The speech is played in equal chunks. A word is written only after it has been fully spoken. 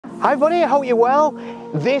Hi everybody, I hope you're well.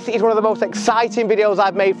 This is one of the most exciting videos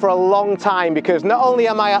I've made for a long time because not only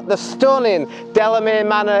am I at the stunning Delamere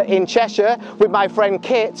Manor in Cheshire with my friend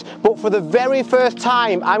Kit, but for the very first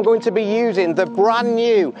time I'm going to be using the brand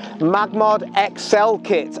new MagMod XL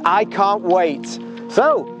kit. I can't wait.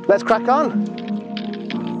 So, let's crack on.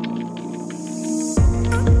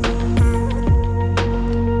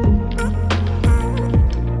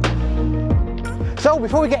 So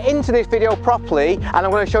before we get into this video properly, and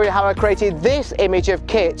I'm going to show you how I created this image of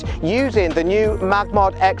Kit using the new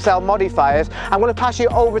MagMod XL modifiers, I'm going to pass you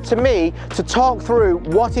over to me to talk through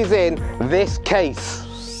what is in this case.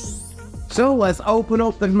 So let's open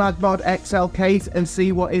up the MagMod XL case and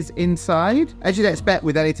see what is inside. As you'd expect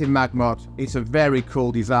with anything MagMod, it's a very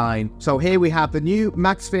cool design. So here we have the new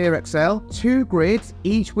MagSphere XL, 2 grids,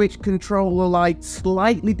 each which control the light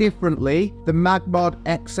slightly differently, the MagMod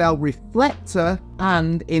XL Reflector,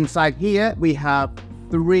 and inside here we have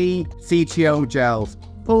 3 CTO gels,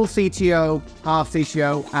 full CTO, half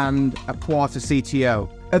CTO, and a quarter CTO.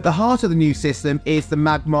 At the heart of the new system is the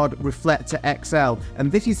MagMod Reflector XL, and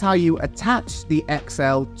this is how you attach the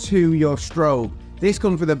XL to your strobe. This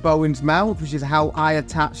comes with a Bowens mount, which is how I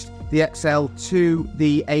attached the XL to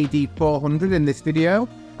the AD400 in this video.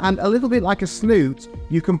 And a little bit like a snoot,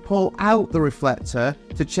 you can pull out the reflector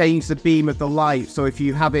to change the beam of the light. So if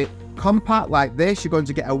you have it compact like this, you're going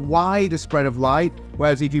to get a wider spread of light,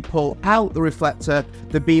 whereas if you pull out the reflector,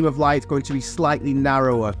 the beam of light is going to be slightly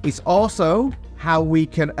narrower. It's also how we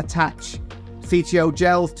can attach CTO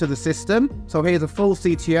gels to the system. So here's a full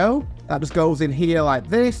CTO that just goes in here like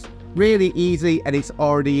this, really easy, and it's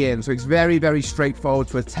already in. So it's very, very straightforward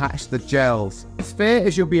to attach the gels. Sphere,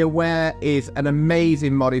 as you'll be aware, is an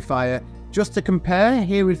amazing modifier. Just to compare,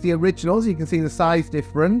 here is the original, so you can see the size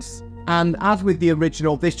difference. And as with the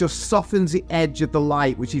original, this just softens the edge of the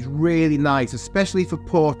light, which is really nice, especially for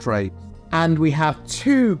portraits. And we have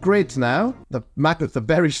 2 grids now. The magnets are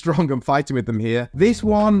very strong. I'm fighting with them here. This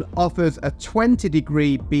one offers a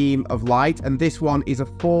 20-degree beam of light, and this one is a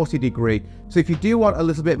 40-degree. So if you do want a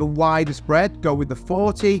little bit of a wider spread, go with the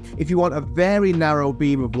 40. If you want a very narrow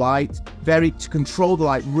beam of light, to control the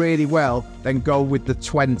light really well, then go with the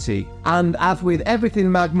 20. And as with everything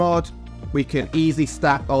MagMod, we can easily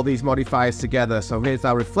stack all these modifiers together. So here's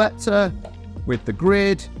our reflector with the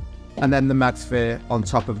grid, and then the MagSphere on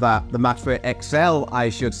top of that, the MagSphere XL, I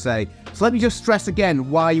should say. So let me just stress again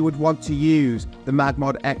why you would want to use the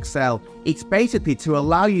MagMod XL. It's basically to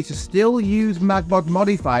allow you to still use MagMod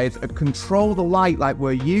modifiers and control the light like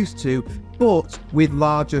we're used to, but with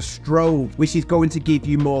larger strobes, which is going to give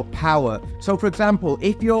you more power. So for example,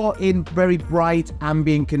 if you're in very bright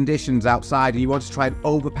ambient conditions outside and you want to try and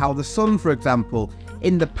overpower the sun, for example,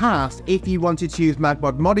 in the past, if you wanted to use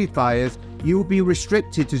MagMod modifiers, you will be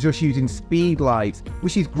restricted to just using speedlights,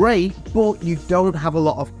 which is great, but you don't have a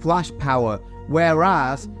lot of flash power.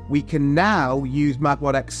 Whereas we can now use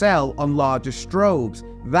MagMod XL on larger strobes.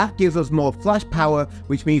 That gives us more flash power,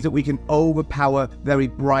 which means that we can overpower very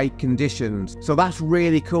bright conditions. So that's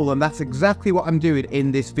really cool, and that's exactly what I'm doing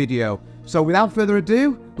in this video. So without further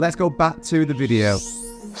ado, let's go back to the video.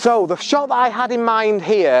 So the shot that I had in mind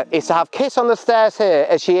here is to have Kit on the stairs here,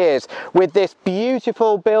 as she is, with this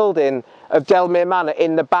beautiful building of Delamere Manor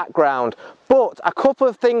in the background. But a couple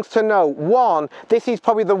of things to note. One, this is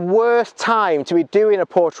probably the worst time to be doing a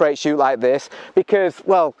portrait shoot like this because,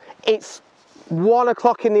 well, it's 1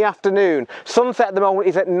 o'clock in the afternoon. Sunset at the moment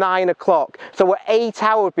is at 9 o'clock. So we're 8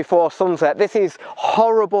 hours before sunset. This is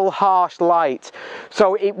horrible, harsh light.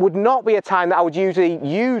 So it would not be a time that I would usually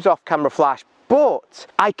use off-camera flash. But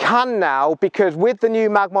I can now, because with the new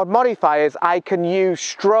MagMod modifiers, I can use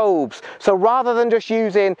strobes. So rather than just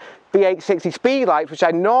using the 860 speedlights, which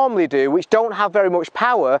I normally do, which don't have very much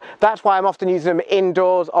power, that's why I'm often using them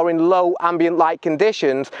indoors or in low ambient light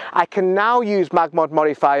conditions, I can now use MagMod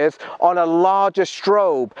modifiers on a larger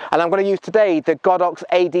strobe. And I'm going to use today the Godox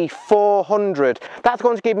AD400. That's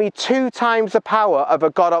going to give me 2 times the power of a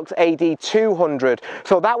Godox AD200.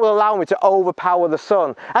 So that will allow me to overpower the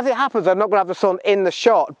sun. As it happens, I'm not going to have the sun in the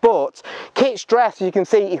shot, but Kit's dress, as you can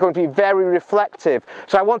see, is going to be very reflective.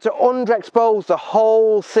 So I want to underexpose the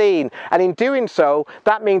whole scene. And in doing so,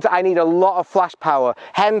 that means that I need a lot of flash power,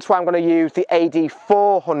 hence why I'm going to use the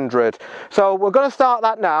AD400. So we're going to start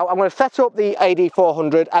that now. I'm going to set up the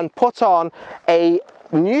AD400 and put on a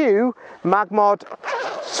new MagMod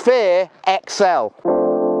Sphere XL.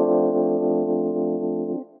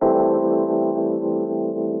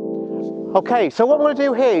 Okay, so what I'm going to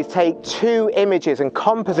do here is take 2 images and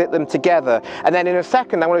composite them together, and then in a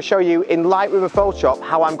second I'm going to show you in Lightroom and Photoshop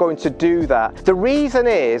how I'm going to do that. The reason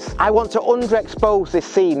is I want to underexpose this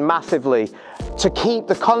scene massively, to keep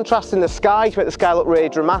the contrast in the sky, to make the sky look really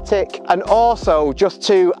dramatic, and also just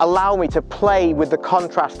to allow me to play with the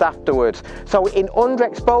contrast afterwards. So in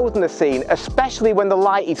underexposing the scene, especially when the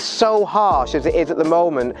light is so harsh as it is at the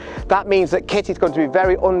moment, that means that Kitty's going to be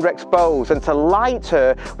very underexposed, and to light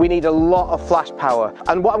her we need a lot of flash power.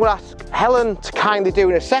 And what I'm going to ask Helen to kindly do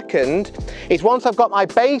in a second is, once I've got my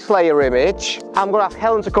base layer image, I'm going to ask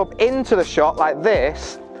Helen to come into the shot like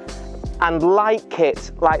this and light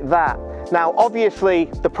Kit like that. Now obviously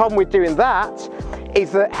the problem with doing that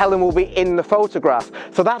is that Helen will be in the photograph,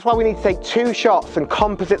 so that's why we need to take two shots and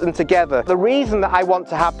composite them together. The reason that I want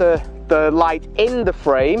to have the light in the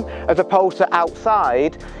frame as opposed to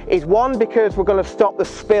outside is, one, because we're going to stop the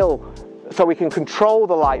spill so we can control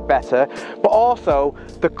the light better, but also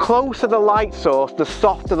the closer the light source, the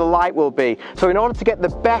softer the light will be. So in order to get the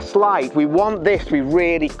best light, we want this to be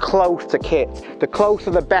really close to Kit. The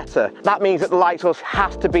closer the better. That means that the light source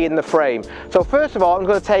has to be in the frame. So first of all, I'm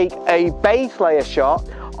going to take a base layer shot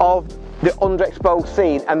of the underexposed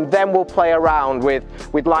scene, and then we'll play around with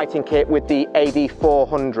lighting Kit with the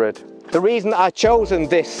AD400. The reason that I've chosen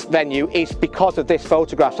this venue is because of this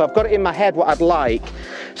photograph. So I've got it in my head what I'd like.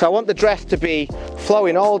 So I want the dress to be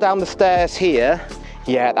flowing all down the stairs here.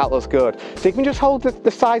 Yeah, that looks good. So you can just hold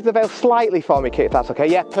the size of the veil slightly for me, Kit, if that's okay.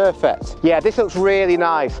 Yeah, perfect. Yeah, this looks really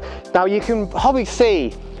nice. Now you can probably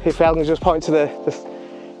see, if Helen can just point to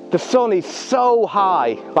the sun is so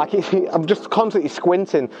high, like I'm just constantly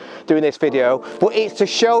squinting doing this video, but it's to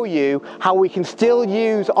show you how we can still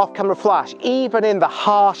use off-camera flash even in the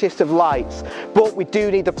harshest of lights, but we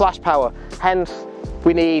do need the flash power, hence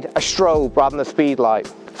we need a strobe rather than a speed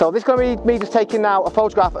light. So this is going to be me just taking now a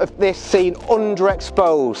photograph of this scene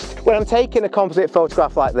underexposed. When I'm taking a composite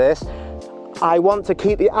photograph like this, I want to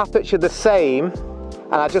keep the aperture the same,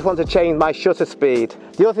 and I just want to change my shutter speed.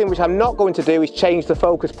 The other thing which I'm not going to do is change the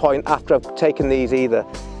focus point after I've taken these either.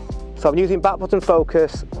 So I'm using back button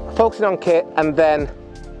focus, focusing on Kit, and then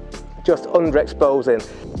just underexposing.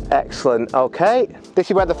 Excellent, okay. This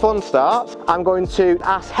is where the fun starts. I'm going to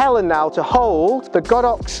ask Helen now to hold the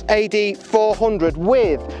Godox AD400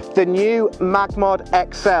 with the new MagMod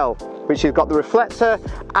XL, which has got the reflector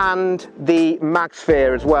and the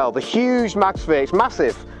MagSphere as well. The huge MagSphere, it's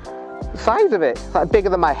massive. The size of it's like bigger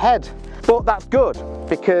than my head, but that's good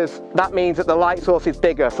because that means that the light source is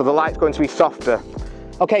bigger, so the light's going to be softer.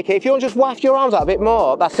 Okay, Kate, if you want to just waft your arms out a bit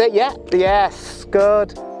more, that's it, yeah? Yes,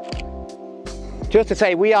 good. Just to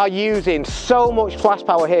say, we are using so much flash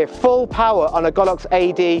power here, full power on a Godox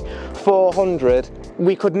AD400.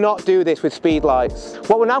 We could not do this with speed lights.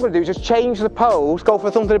 What we're now going to do is just change the pose, go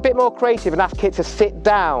for something a bit more creative and ask Kit to sit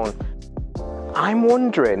down. I'm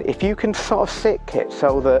wondering if you can sort of sit, Kit,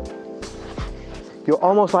 so that you're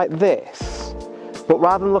almost like this, but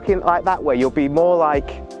rather than looking like that way, you'll be more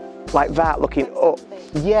like that, looking up.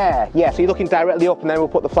 Yeah, so you're looking directly up, and then we'll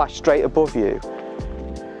put the flash straight above you.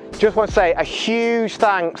 Just want to say a huge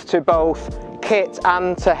thanks to both Kit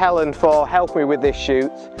and to Helen for helping me with this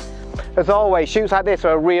shoot. As always, shoots like this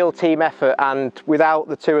are a real team effort, and without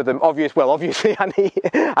the two of them, obviously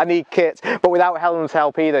I need Kit, but without Helen's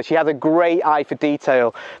help either, she has a great eye for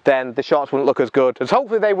detail, then the shots wouldn't look as good, as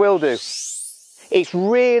hopefully they will do. It's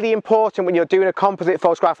really important when you're doing a composite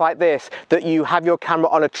photograph like this that you have your camera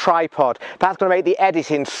on a tripod. That's going to make the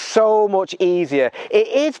editing so much easier. It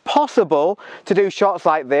is possible to do shots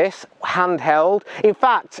like this handheld. In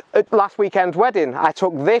fact, at last weekend's wedding, I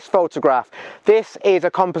took this photograph. This is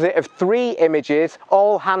a composite of 3 images,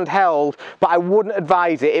 all handheld, but I wouldn't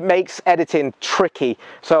advise it. It makes editing tricky.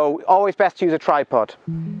 So always best to use a tripod.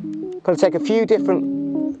 I'm going to take a few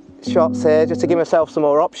different shots here just to give myself some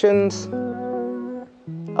more options.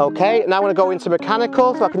 Okay, now I'm going to go into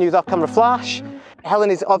mechanical so I can use off-camera flash. Helen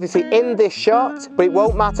is obviously in this shot, but it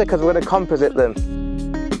won't matter because we're going to composite them.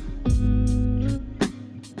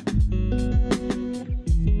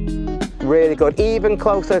 Really good. Even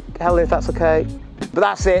closer, Helen, if that's okay. But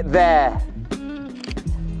that's it there.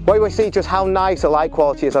 What you will see just how nice the light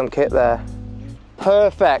quality is on Kit there.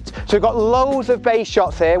 Perfect. So we've got loads of base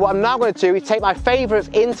shots here. What I'm now going to do is take my favourites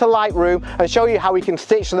into Lightroom and show you how we can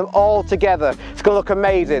stitch them all together. It's going to look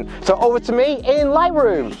amazing. So over to me in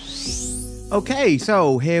Lightroom. Okay,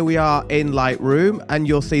 so here we are in Lightroom, and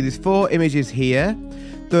you'll see there's 4 images here.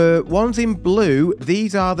 The ones in blue,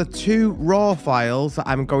 these are the 2 raw files that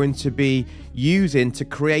I'm going to be using to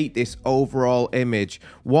create this overall image.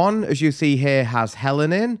 One, as you see here, has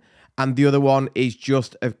Helen in, and the other one is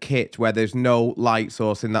just a kit where there's no light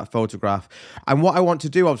source in that photograph. And what I want to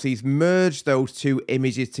do, obviously, is merge those two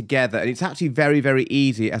images together, and it's actually very, very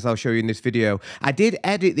easy, as I'll show you in this video. I did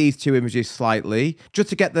edit these two images slightly, just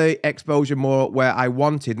to get the exposure more where I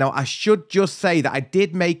wanted. Now, I should just say that I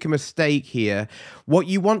did make a mistake here. What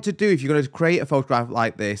you want to do if you're going to create a photograph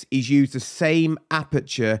like this is use the same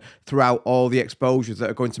aperture throughout all the exposures that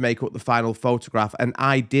are going to make up the final photograph, and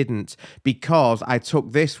I didn't, because I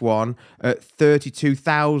took this one at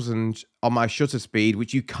 32,000 on my shutter speed,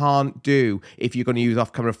 which you can't do if you're going to use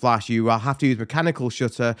off-camera flash. You have to use mechanical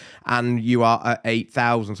shutter, and you are at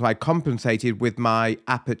 8,000. So I compensated with my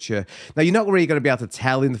aperture. Now, you're not really going to be able to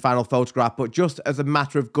tell in the final photograph, but just as a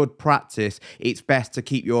matter of good practice, it's best to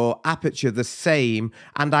keep your aperture the same,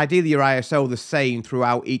 and ideally your ISO the same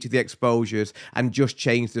throughout each of the exposures, and just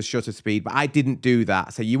change the shutter speed. But I didn't do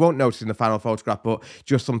that, so you won't notice in the final photograph, but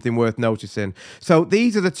just something worth noticing. So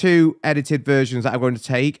these are the two edited versions that I'm going to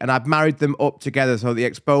take, and I've married them up together so the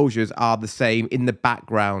exposures are the same in the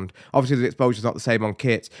background. Obviously the exposure's not the same on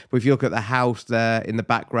kit, but if you look at the house there in the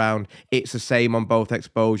background, it's the same on both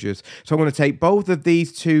exposures. So I'm going to take both of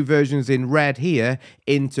these two versions in red here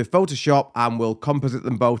into Photoshop, and we'll composite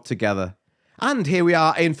them both together. And here we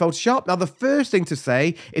are in Photoshop. Now, the first thing to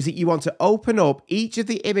say is that you want to open up each of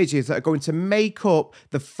the images that are going to make up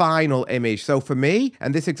the final image. So for me,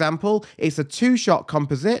 and this example, it's a two-shot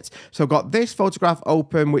composite. So I've got this photograph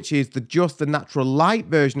open, which is just the natural light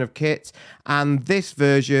version of kit, and this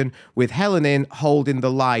version with Helen in holding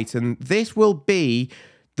the light. And this will be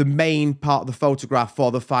the main part of the photograph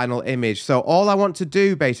for the final image. So all I want to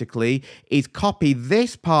do basically is copy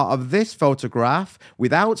this part of this photograph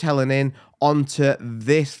without Helen in onto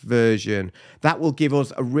this version. That will give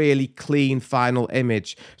us a really clean final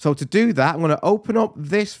image. So to do that, I'm going to open up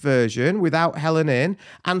this version without Helen in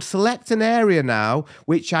and select an area now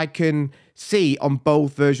which I can see on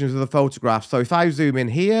both versions of the photograph. So if I zoom in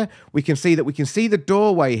here, we can see the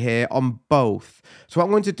doorway here on both. So what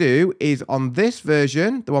I'm going to do is on this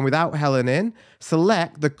version, the one without Helen in,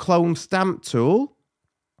 select the clone stamp tool,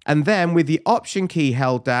 and then with the Option key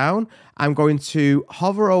held down, I'm going to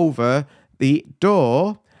hover over the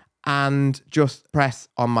door and just press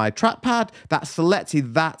on my trackpad. That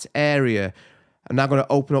selected that area. And now I'm going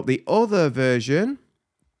to open up the other version,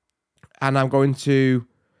 and I'm going to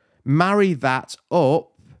marry that up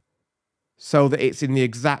so that it's in the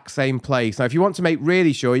exact same place. Now, if you want to make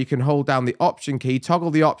really sure, you can hold down the Option key, toggle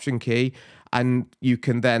the Option key, and you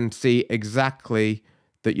can then see exactly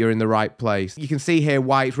that you're in the right place. You can see here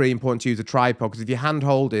why it's really important to use a tripod, because if you're hand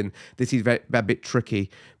holding, this is a bit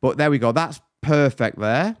tricky. But there we go, that's perfect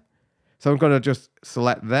there. So I'm going to just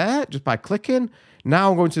select there just by clicking.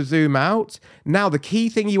 Now I'm going to zoom out. Now the key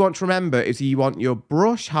thing you want to remember is you want your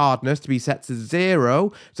brush hardness to be set to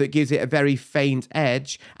 0, so it gives it a very faint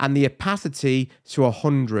edge, and the opacity to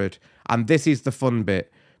 100. And this is the fun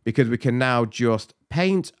bit, because we can now just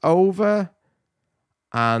paint over,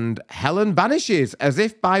 and Helen vanishes as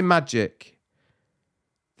if by magic.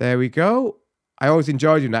 There we go. I always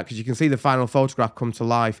enjoy doing that because you can see the final photograph come to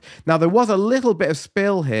life. Now, there was a little bit of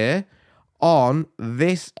spill here on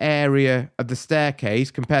this area of the staircase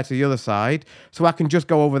compared to the other side. So I can just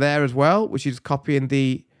go over there as well, which is copying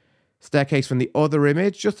the staircase from the other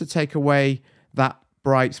image just to take away that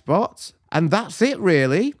bright spot. And that's it,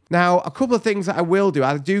 really. Now, a couple of things that I will do.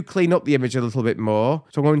 I do clean up the image a little bit more.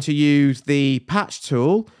 So I'm going to use the patch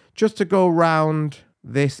tool just to go around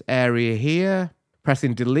this area here,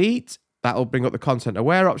 pressing delete. That will bring up the content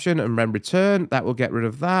aware option, and then return. That will get rid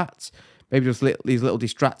of that. Maybe just these little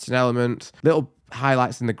distracting elements. Little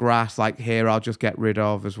highlights in the grass like here I'll just get rid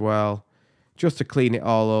of as well, just to clean it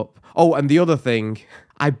all up. Oh, and the other thing,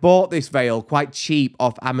 I bought this veil quite cheap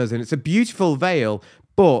off Amazon. It's a beautiful veil,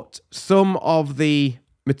 but some of the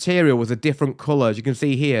material was a different color. As you can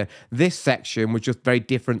see here, this section was just very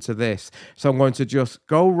different to this. So I'm going to just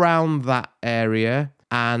go around that area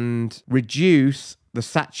and reduce the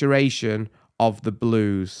saturation of the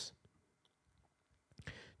blues,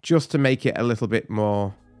 just to make it a little bit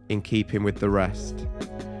more in keeping with the rest.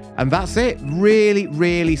 And that's it. Really,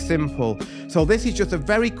 really simple. So this is just a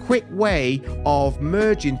very quick way of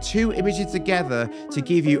merging two images together to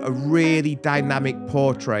give you a really dynamic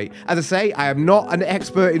portrait. As I say, I am not an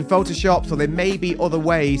expert in Photoshop, so there may be other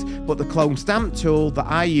ways, but the clone stamp tool that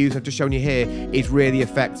I use, I've just shown you here, is really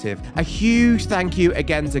effective. A huge thank you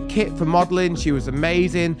again to Kit for modeling. She was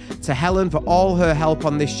amazing. To Helen for all her help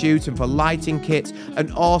on this shoot and for lighting Kit,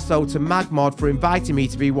 and also to MagMod for inviting me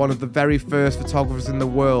to be one of the very first photographers in the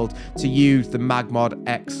world. proud to use the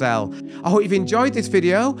MagMod XL. I hope you've enjoyed this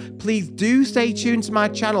video. Please do stay tuned to my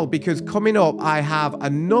channel because coming up I have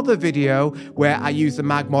another video where I use the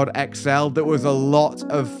MagMod XL that was a lot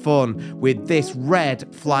of fun with this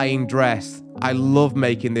red flying dress. I love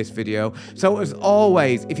making this video. So as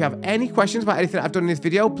always, if you have any questions about anything I've done in this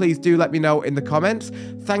video, please do let me know in the comments.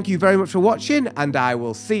 Thank you very much for watching, and I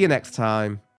will see you next time.